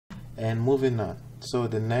And moving on, so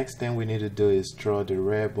the next thing we need to do is draw the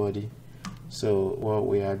rear body. So what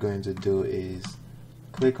we are going to do is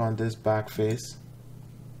click on this back face,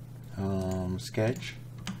 sketch,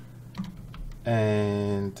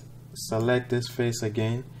 and select this face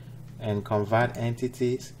again and convert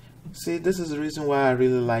entities. See, this is the reason why I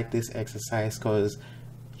really like this exercise, because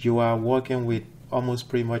you are working with almost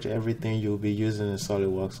pretty much everything you'll be using in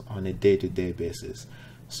SolidWorks on a day-to-day basis.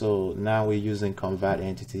 So now we're using convert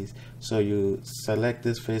entities. So you select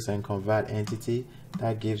this face and convert entity.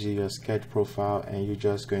 That gives you your sketch profile, and you're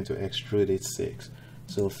just going to extrude it 6.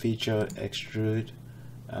 So feature extrude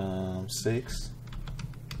 6,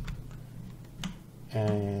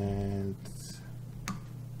 and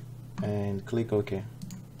click OK.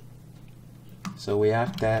 So we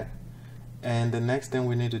have that, and the next thing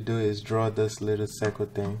we need to do is draw this little circle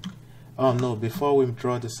thing. Oh no, before we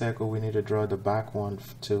draw the circle, we need to draw the back one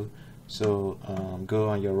too. So go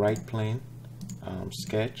on your right plane,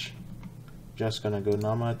 sketch, just gonna go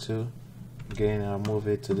normal to, again I'll move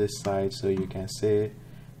it to this side so you can see it,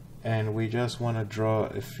 and we just want to draw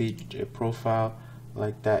a profile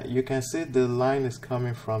like that. You can see the line is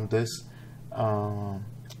coming from this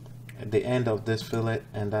the end of this fillet,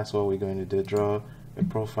 and that's what we're going to do. Draw a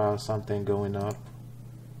profile, something going up,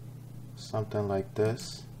 something like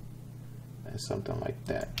this, and something like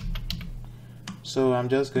that. So I'm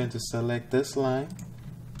just going to select this line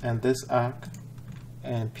and this arc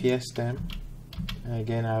and pierce them, and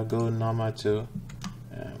again I'll go normal to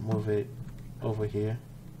move it over here.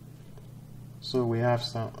 So we have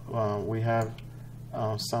something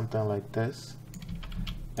like this,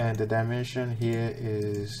 and the dimension here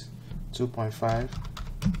is 2.5.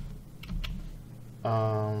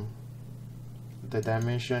 The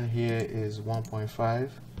dimension here is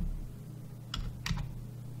 1.5,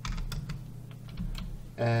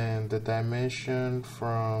 and the dimension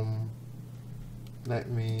from, let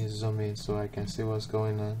me zoom in so I can see what's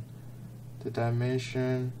going on. The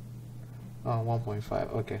dimension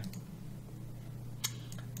 1.5. okay,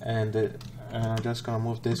 and I'm just gonna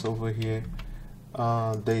move this over here.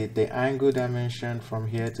 The angle dimension from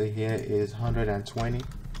here to here is 120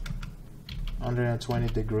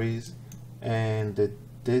 degrees, and the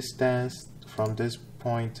distance from this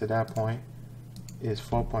point to that point is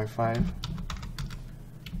 4.5.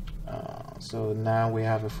 So now we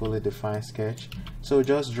have a fully defined sketch. So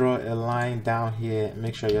just draw a line down here,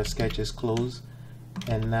 make sure your sketch is closed,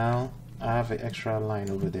 and now I have an extra line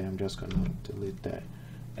over there. I'm just gonna delete that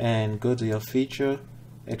and go to your feature,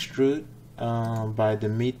 extrude by the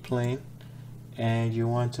mid plane, and you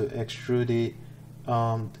want to extrude it.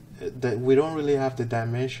 We don't really have the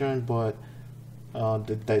dimension, but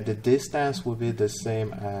the distance will be the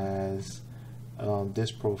same as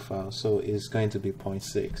this profile, so it's going to be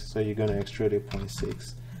 0.6. So you're going to extrude it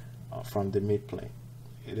 0.6 from the mid plane.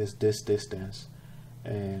 It is this distance,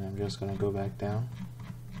 and I'm just going to go back down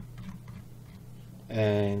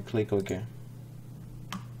and click OK.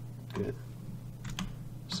 Good.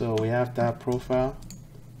 So we have that profile,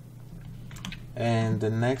 and the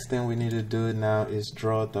next thing we need to do now is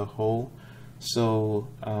draw the hole. So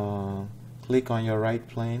click on your right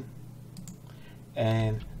plane,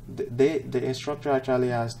 and the instructor actually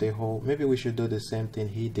has the hole. Maybe we should do the same thing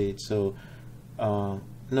he did. So no,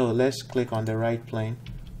 let's click on the right plane.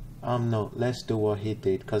 No, let's do what he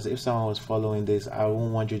did, because if someone was following this, I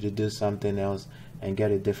wouldn't want you to do something else and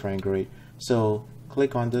get a different grade. So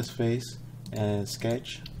click on this face and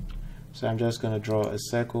sketch. So I'm just going to draw a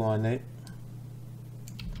circle on it.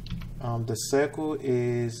 The circle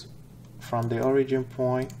is from the origin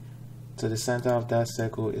point to the center of that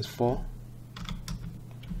circle is 4,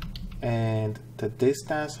 and the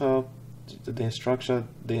distance of the instructor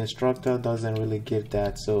doesn't really give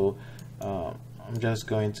that. So I'm just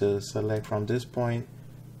going to select from this point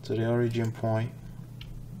to the origin point,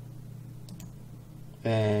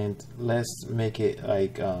 and let's make it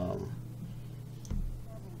like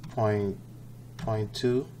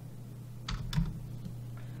 0.2,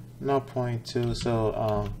 not 0.2. So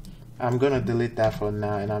I'm gonna delete that for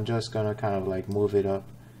now, and I'm just gonna kind of like move it up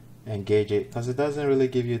and gauge it, because it doesn't really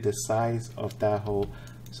give you the size of that hole.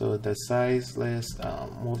 So the size, let's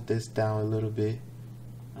move this down a little bit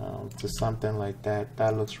to something like that.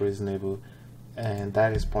 That looks reasonable, and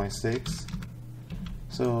that is 0.6.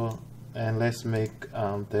 So, and let's make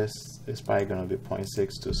this is probably gonna be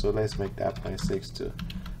 0.62. So let's make that 0.62.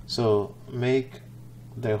 So make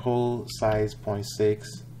the whole size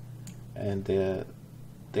 0.6, and the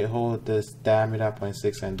whole this diameter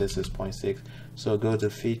 0.6, and this is 0.6. So go to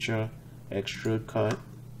feature, extrude cut,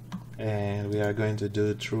 and we are going to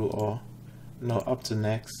do through all, no, up to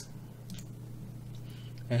next,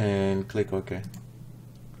 and click OK.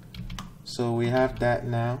 So we have that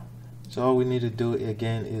now. So all we need to do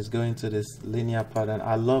again is go into this linear pattern.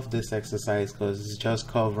 I love this exercise because it's just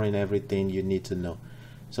covering everything you need to know.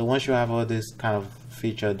 So once you have all this kind of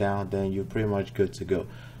feature down, then you're pretty much good to go.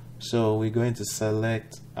 So we're going to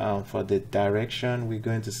select for the direction, we're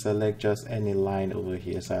going to select just any line over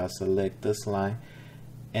here. So I'll select this line,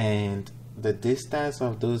 and the distance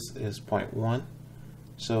of those is 0.1.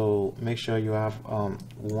 So make sure you have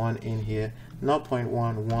 1 in here, not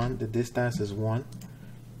 0.1, 1. The distance is 1.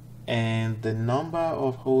 And the number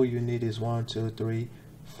of hole you need is 1, 2, 3,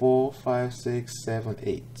 4, 5, 6, 7,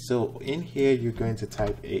 8. So in here you're going to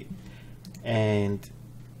type 8, and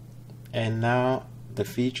now the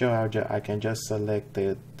feature, I can just select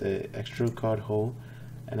the extrude cut hole,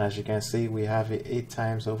 and as you can see we have it 8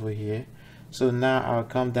 times over here. So now I'll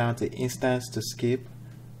come down to instance to skip,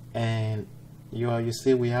 and you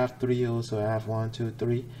see we have 3 holes, so I have 1, 2,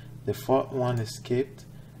 3. The 4th one is skipped,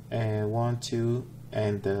 and 1, 2,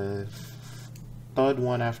 and the 3rd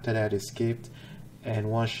one after that is skipped. And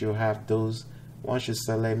once you have those, once you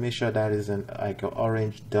select, make sure that is like an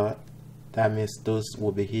orange dot, that means those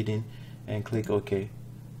will be hidden, and click OK.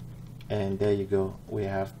 And there you go, we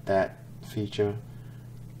have that feature.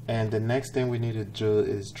 And the next thing we need to do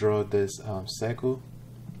is draw this circle.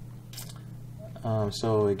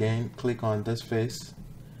 So again, click on this face,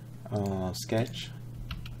 sketch,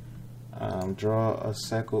 draw a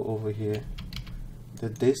circle over here. The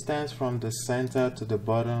distance from the center to the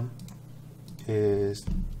bottom is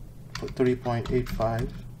 3.85,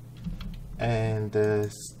 and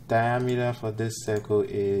the diameter for this circle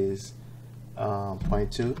is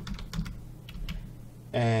 0.2,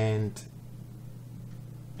 and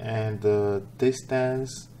the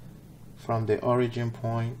distance from the origin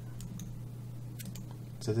point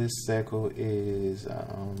to this circle is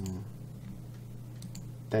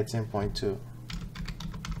 13.2.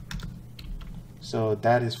 So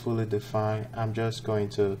that is fully defined. I'm just going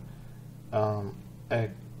to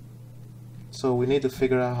so we need to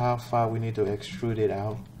figure out how far we need to extrude it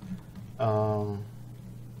out.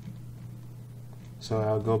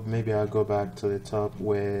 So maybe I'll go back to the top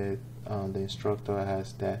where the instructor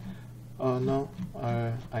has that. Oh no,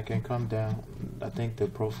 I can come down. I think the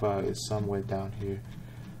profile is somewhere down here.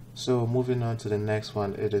 So moving on to the next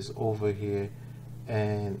one, it is over here,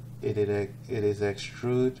 and it is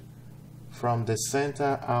extrude from the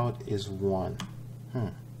center out is 1.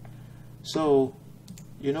 So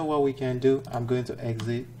you know what we can do? I'm going to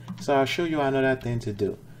exit. So I'll show you another thing to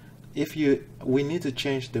do. We need to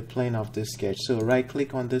change the plane of this sketch. So right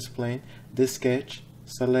click on this plane, this sketch,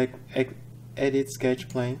 select edit sketch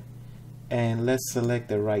plane, and let's select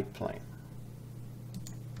the right plane.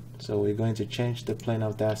 So we're going to change the plane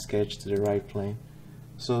of that sketch to the right plane.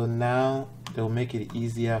 So now they'll make it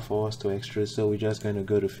easier for us to extrude. So we're just going to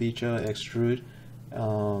go to feature, extrude,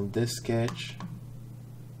 this sketch,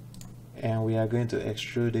 and we are going to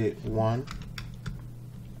extrude it 1,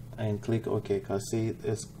 and click OK, because see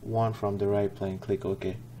it's 1 from the right plane. Click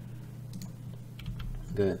OK.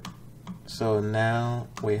 Good. So now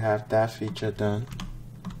we have that feature done.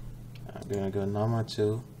 I'm gonna go number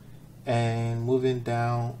 2, and moving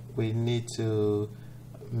down we need to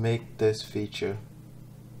make this feature.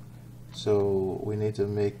 So we need to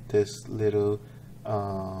make this little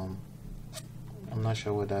I'm not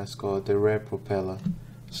sure what that's called, the red propeller.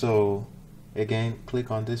 So again,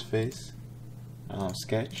 click on this face,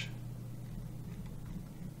 sketch.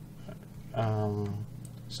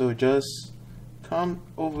 So just come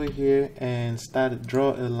over here and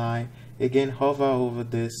draw a line. Again, hover over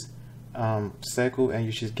this circle, and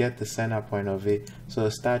you should get the center point of it. So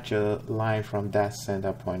start your line from that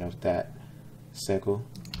center point of that circle,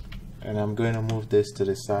 and I'm going to move this to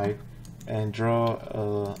the side and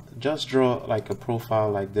draw just draw like a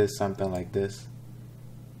profile like this, something like this.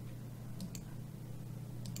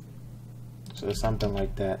 So something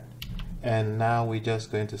like that. And now we're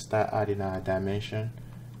just going to start adding our dimension.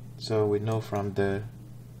 So we know from the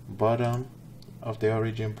bottom of the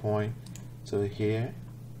origin point to here,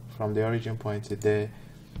 from the origin point to there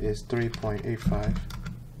is 3.85.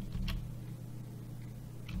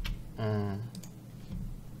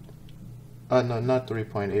 Oh no, not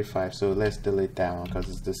 3.85. So let's delete that one because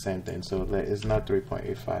it's the same thing. So it's not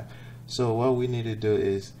 3.85. So what we need to do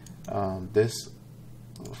is this,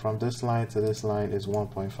 from this line to this line is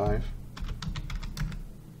 1.5.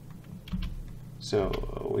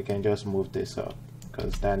 So we can just move this up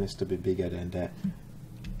because that needs to be bigger than that.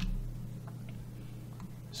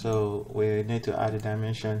 So we need to add a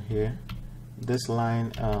dimension here. This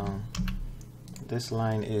line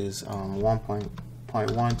is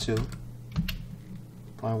 1.12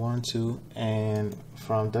 0.12, and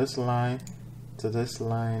from this line to this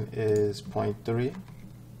line is 0.3,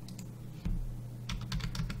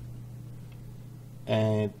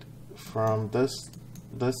 and from this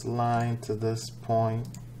line to this point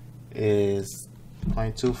is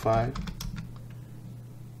 0.25,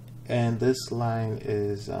 and this line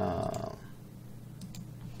is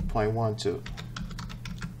 0.12.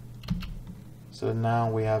 So now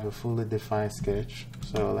we have a fully defined sketch.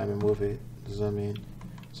 So let me move it, zoom in.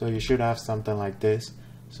 So you should have something like this.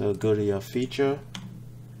 So go to your feature,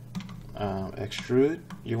 extrude.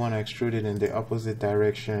 You want to extrude it in the opposite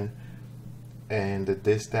direction, and the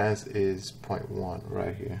distance is 0.1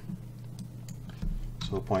 right here.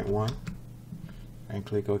 So 0.1, and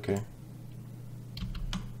click OK.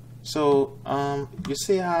 So you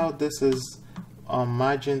see how this is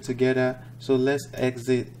merging together. So let's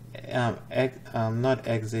exit, not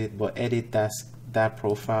exit, but edit that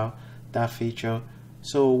profile, that feature.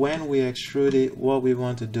 So when we extrude it, what we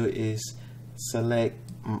want to do is select,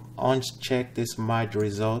 uncheck this merge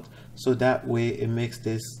result, so that way it makes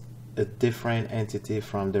this a different entity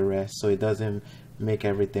from the rest, so it doesn't make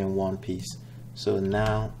everything one piece. So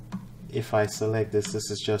now if I select this, this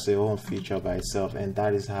is just a own feature by itself, and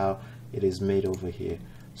that is how it is made over here.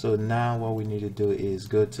 So now what we need to do is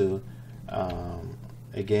go to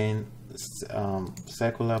again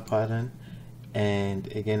circular pattern, and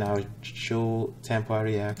again I'll show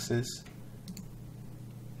temporary axis,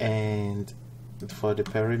 and for the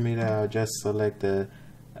perimeter I'll just select the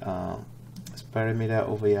perimeter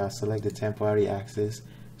over here. I'll select the temporary axis.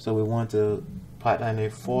 So we want to pattern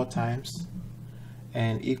it 4 times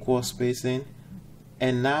and equal spacing.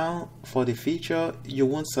 And now for the feature, you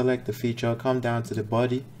won't select the feature, come down to the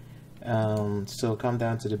body. So come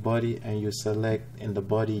down to the body, and you select in the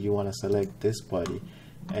body, you want to select this body.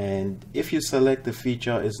 And if you select the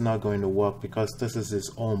feature, it's not going to work because this is its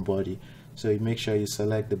own body. So you make sure you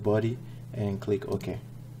select the body and click OK.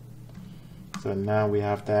 So now we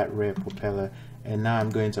have that red propeller, and now I'm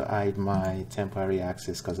going to hide my temporary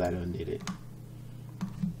axis because I don't need it.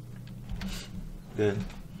 Good.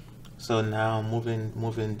 So now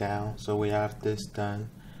moving down, so we have this done.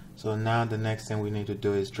 So now the next thing we need to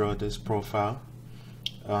do is draw this profile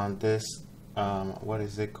on this what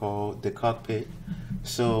is it called, the cockpit.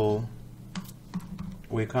 So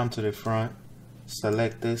we come to the front,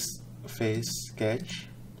 select this face sketch,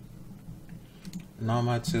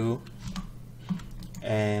 normal tool,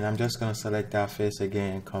 and I'm just going to select that face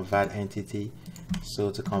again and convert entity.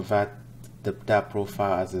 So to convert that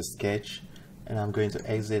profile as a sketch, and I'm going to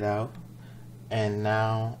exit out, and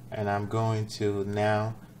I'm going to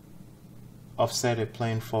now offset a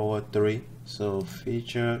plane forward 3. So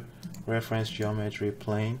feature, reference geometry,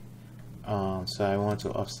 plane. So I want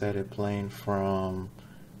to offset a plane from,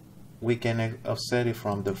 we can offset it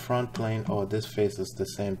from the front plane, or this face is the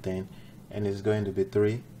same thing, and it's going to be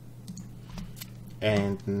 3.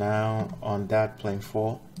 And now on that plane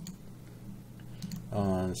 4,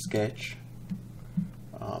 on sketch,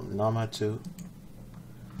 normal 2.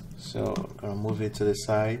 So I'm gonna move it to the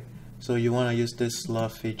side. So you want to use this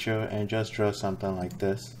slot feature and just draw something like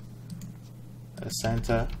this, a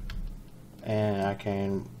center, and I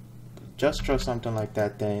can just draw something like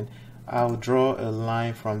that. Then I'll draw a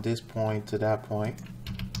line from this point to that point,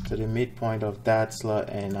 to the midpoint of that slot,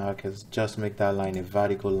 and I can just make that line a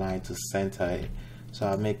vertical line to center it. So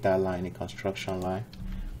I'll make that line a construction line.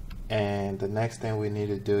 And the next thing we need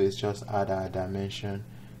to do is just add our dimension,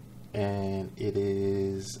 and it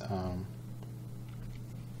is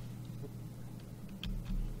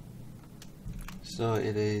so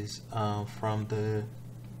it is from the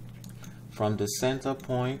center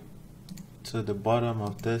point to the bottom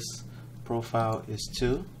of this profile is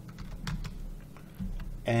 2,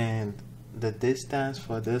 and the distance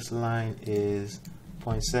for this line is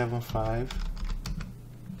 0.75,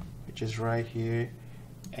 which is right here,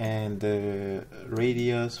 and the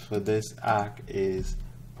radius for this arc is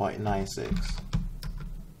 0.96.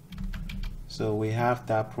 So we have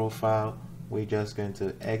that profile. We're just going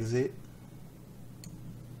to exit,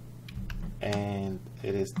 and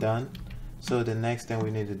it is done. So the next thing we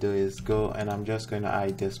need to do is go, and I'm just going to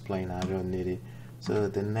hide this plane, I don't need it. So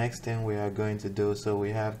the next thing we are going to do, so we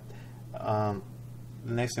have the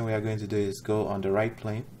next thing we are going to do is go on the right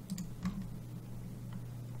plane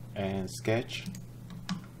and sketch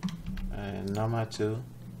and normal 2.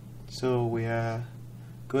 So we are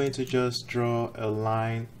going to just draw a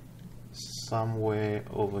line somewhere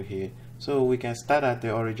over here. So we can start at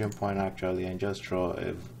the origin point actually and just draw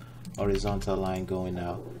a horizontal line going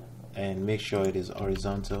out, and make sure it is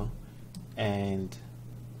horizontal, and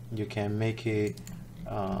you can make it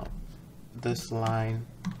this line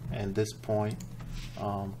and this point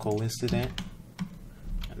coincident,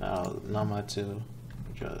 and I'll number to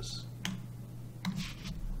just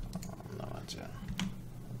number to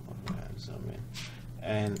zoom in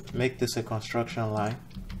and make this a construction line.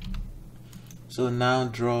 So now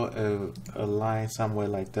draw a line somewhere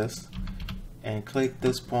like this and click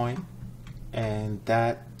this point and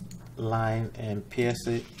that line and pierce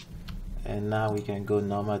it, and now we can go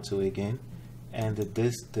normal to again, and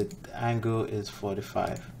the angle is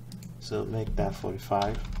 45, so make that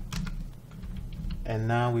 45. And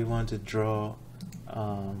now we want to draw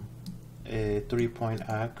a 3-point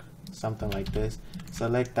arc, something like this.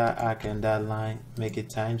 Select that arc and that line, make it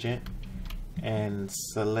tangent, and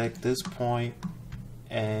select this point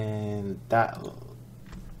and that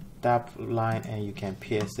line, and you can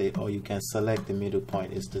pierce it, or you can select the middle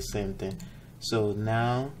point. It's the same thing. So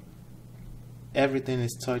now everything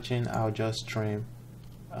is touching. I'll just trim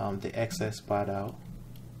the excess part out,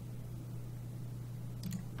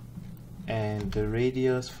 and the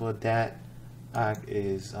radius for that arc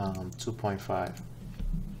is 2.5.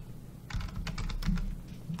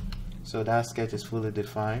 So that sketch is fully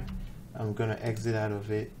defined. I'm gonna exit out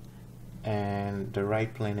of it and the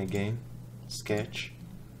right plane again, sketch,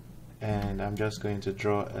 and I'm just going to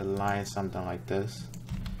draw a line something like this.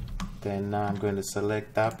 Then now I'm going to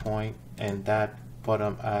select that point and that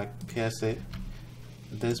bottom arc, pierce it,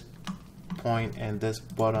 this point and this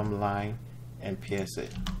bottom line, and pierce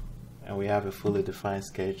it, and we have a fully defined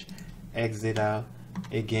sketch. Exit out.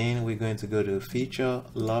 Again, we're going to go to feature,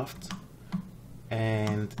 loft,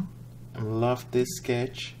 and loft this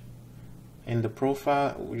sketch. In the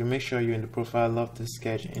profile, you make sure you're in the profile, loft this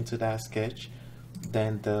sketch into that sketch.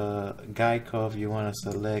 Then the guide curve, you want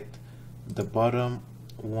to select the bottom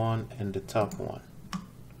one and the top one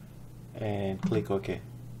and click OK.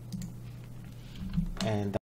 And